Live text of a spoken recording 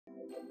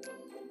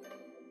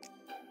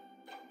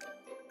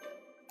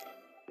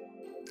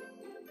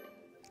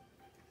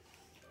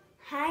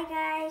Hi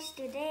guys,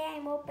 today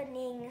I'm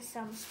opening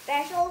some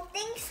special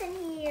things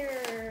in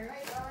here.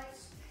 Hi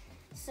guys.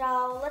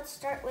 So let's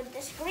start with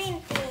this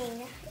green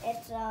thing.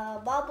 It's a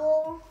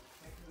bubble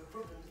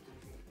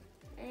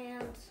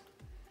and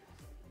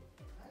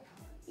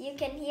you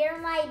can hear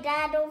my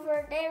dad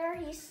over there.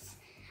 He's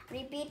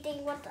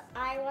repeating what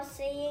I was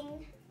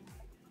saying.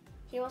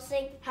 He was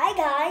saying, "Hi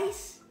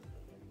guys."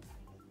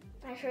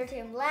 I heard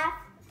him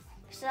laugh.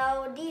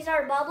 So these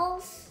are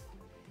bubbles.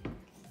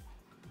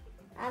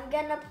 I'm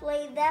gonna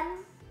play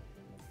them.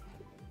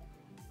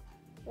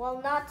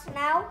 Well, not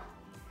now.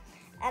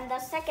 And the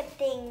second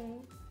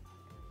thing,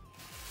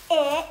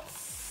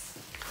 it's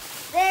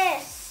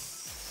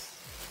this.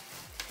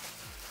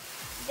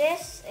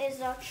 This is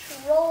a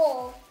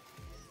troll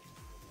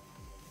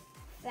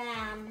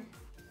fan.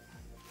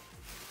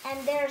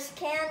 And there's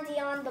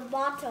candy on the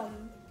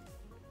bottom.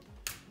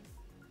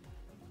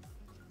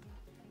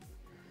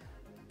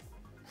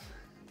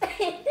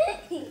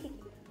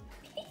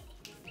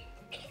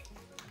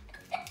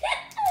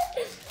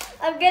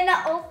 I'm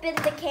gonna open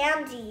the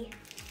candy.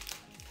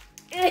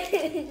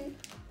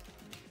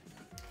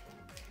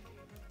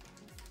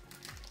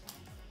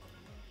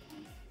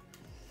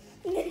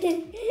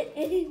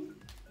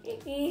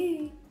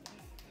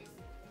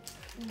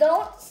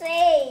 Don't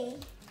say.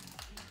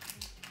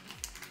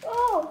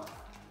 Oh.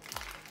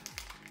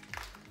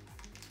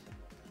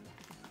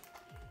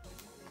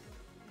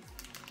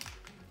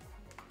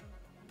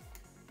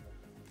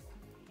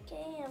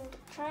 Okay, I'm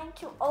trying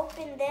to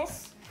open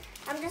this.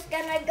 I'm just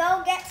gonna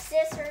go get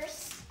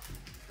scissors.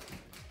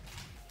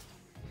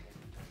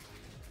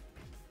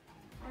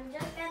 I'm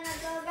just gonna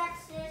go get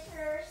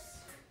scissors.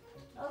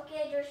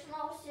 Okay, there's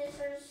no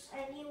scissors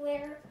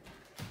anywhere.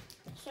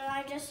 So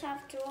I just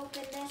have to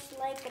open this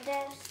like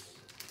this.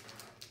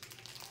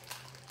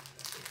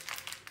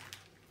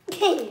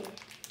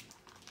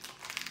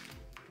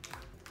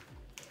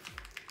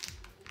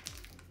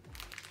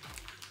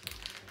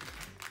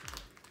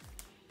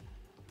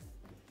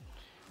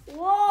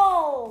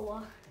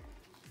 Whoa!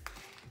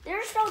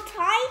 They're so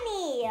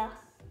tiny.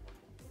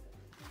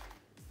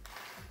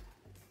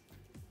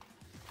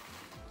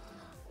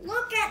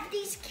 Look at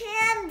these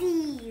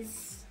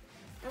candies.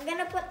 I'm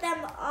gonna put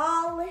them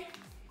all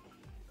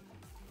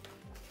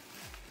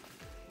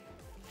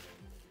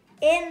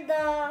in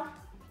the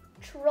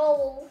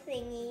troll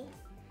thingy.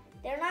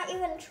 They're not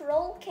even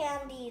troll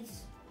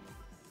candies.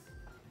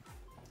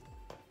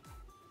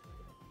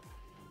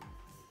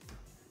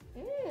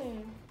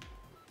 Mmm.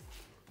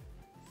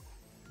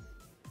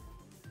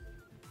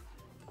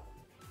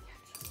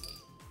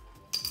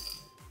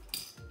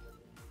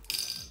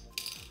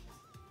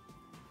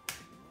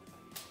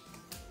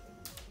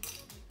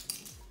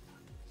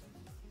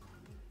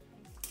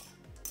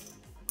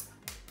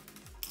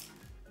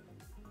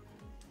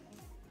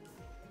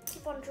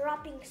 Keep on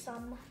dropping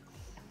some.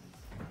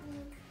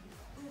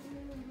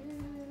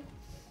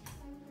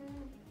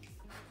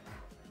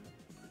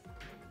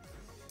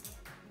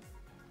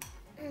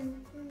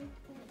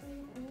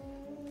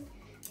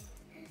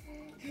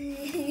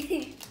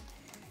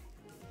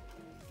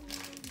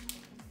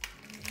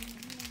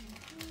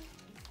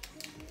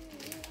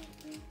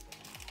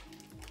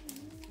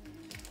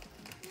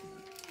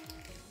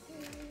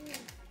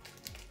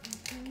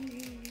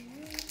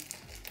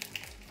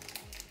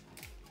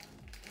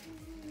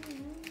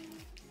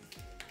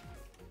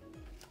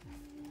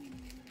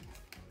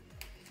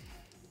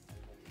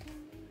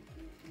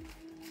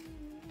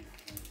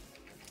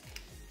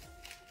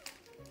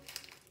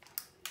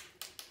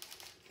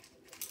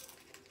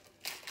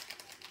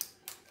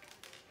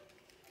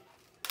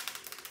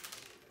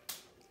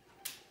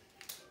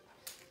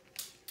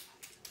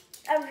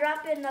 I'm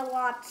dropping a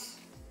lot.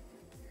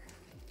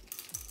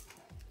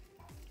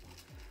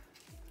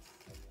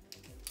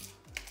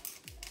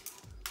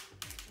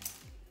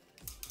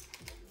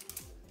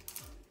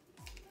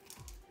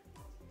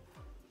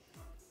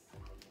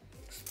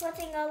 Just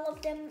putting all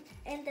of them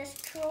in this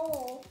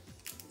troll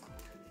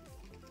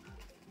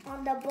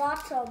on the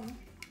bottom.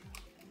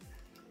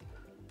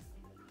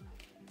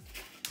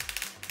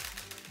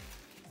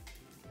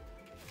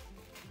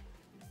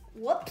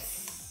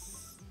 Whoops.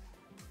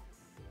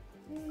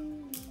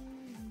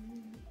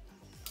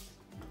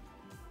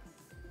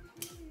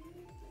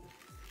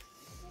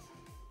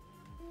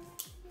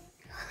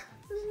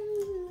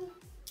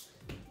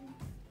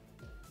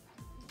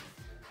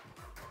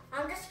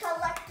 I'm just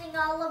collecting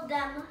all of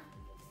them.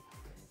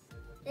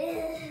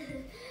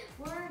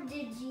 Where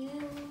did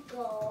you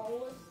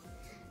go?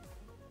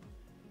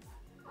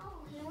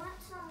 Oh, he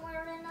went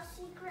somewhere in a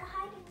secret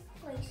hiding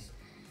place.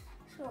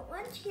 So it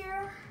went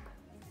here,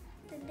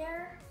 then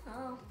there.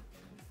 Oh.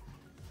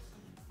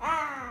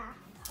 Ah,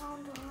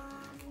 found one.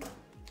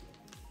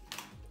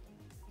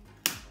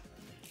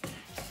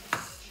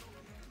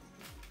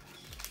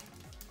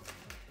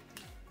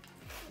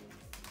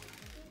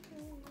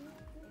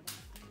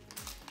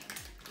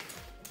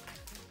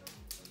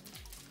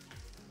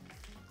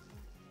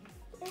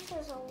 This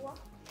is a lucky.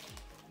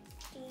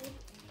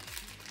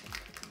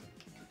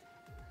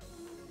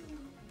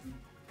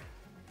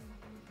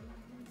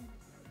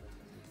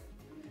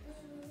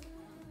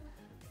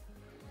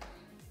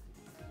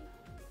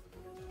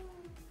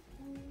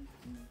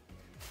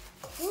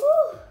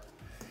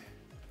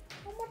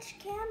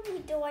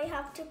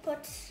 have to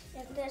put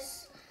in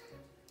this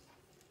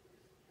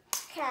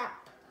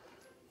cap.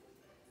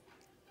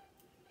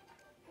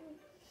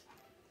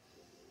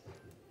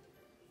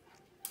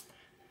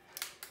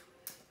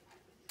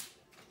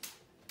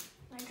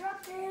 I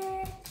dropped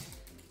it.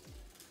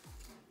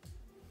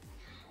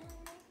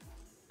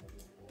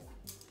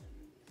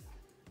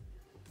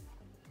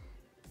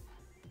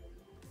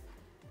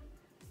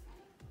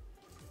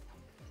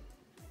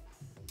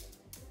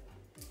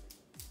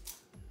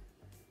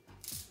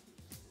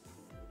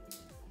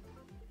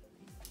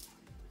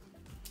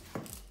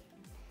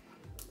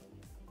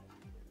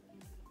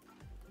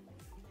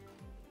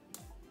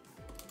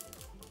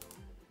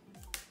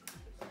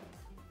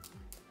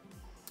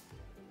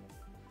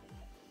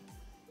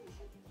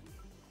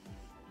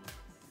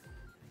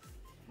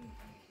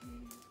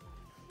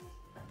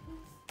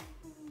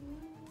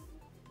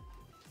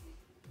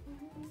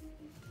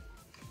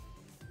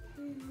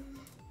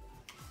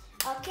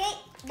 Okay,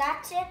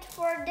 that's it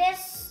for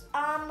this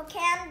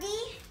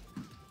candy.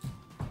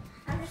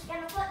 I'm just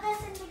gonna put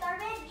this in the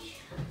garbage.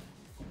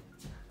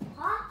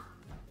 Huh?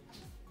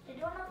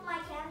 Did one of my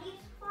candies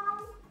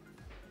fall?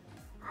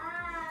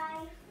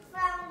 I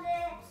found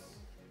it.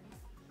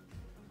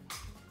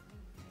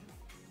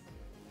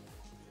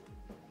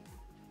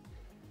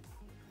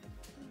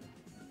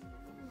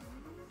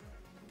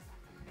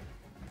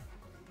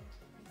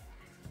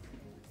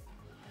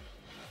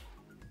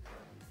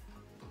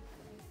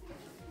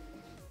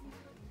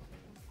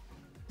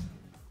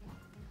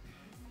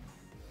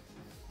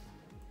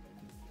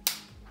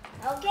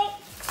 Okay,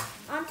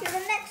 on to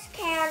the next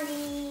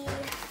candy.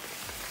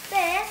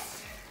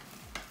 This,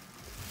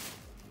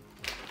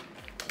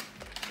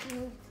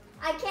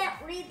 I can't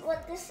read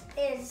what this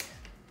is.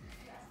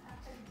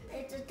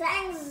 It's a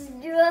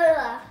Thanksgiving.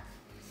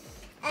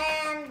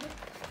 And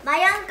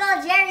my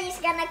Uncle Jerry's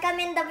gonna come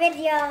in the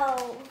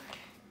video.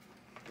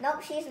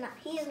 Nope, she's not.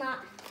 He's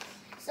not.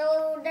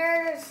 So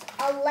there's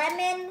a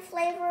lemon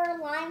flavor,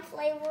 lime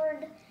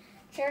flavored,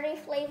 cherry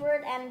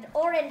flavored, and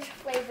orange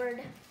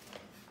flavored.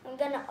 I'm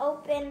gonna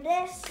open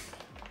this.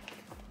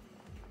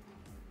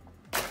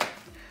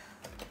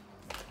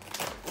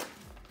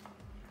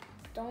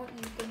 Don't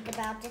you think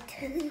about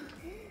it.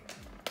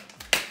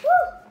 Woo!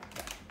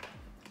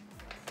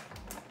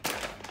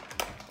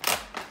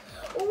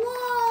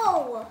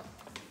 Whoa!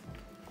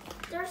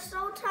 They're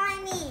so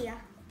tiny.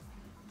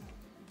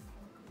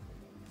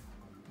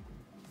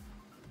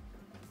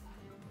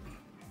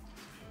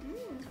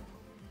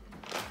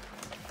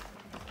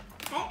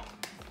 Okay.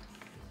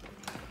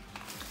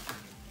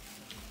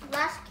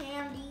 Last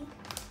candy.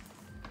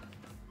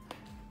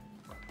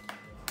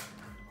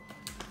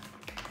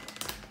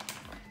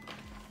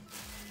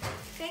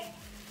 Okay.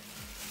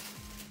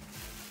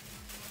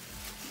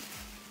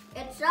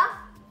 It's a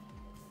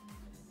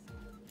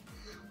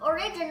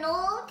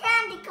original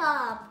candy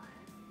cup.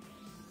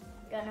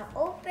 Gonna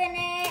open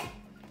it.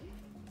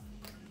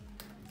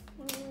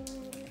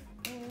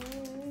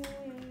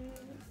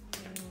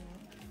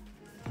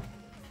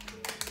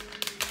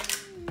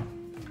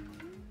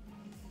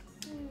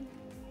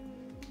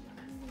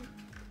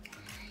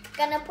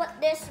 Gonna put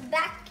this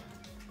back.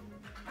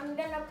 I'm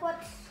gonna put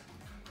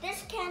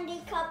this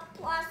candy cup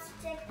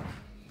plastic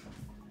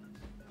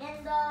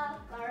in the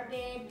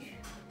garbage.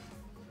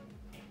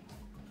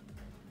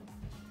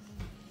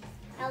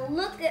 And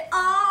look at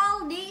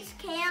all these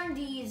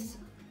candies.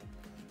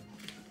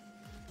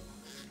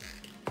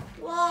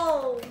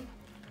 Whoa.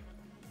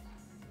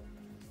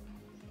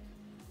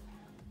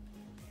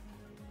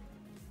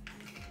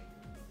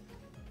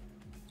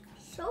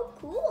 So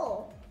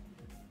cool.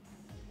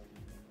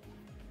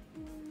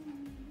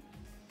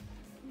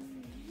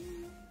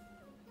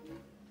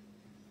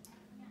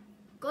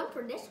 Good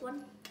for this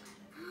one.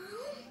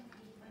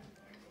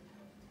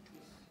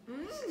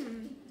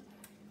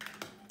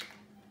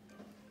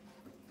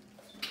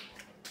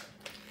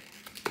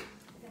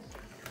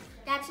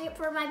 That's it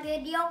for my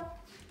video.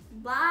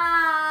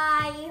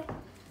 Bye.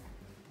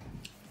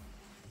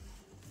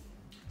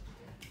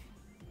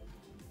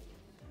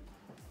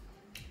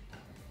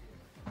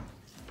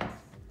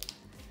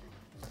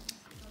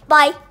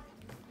 Bye.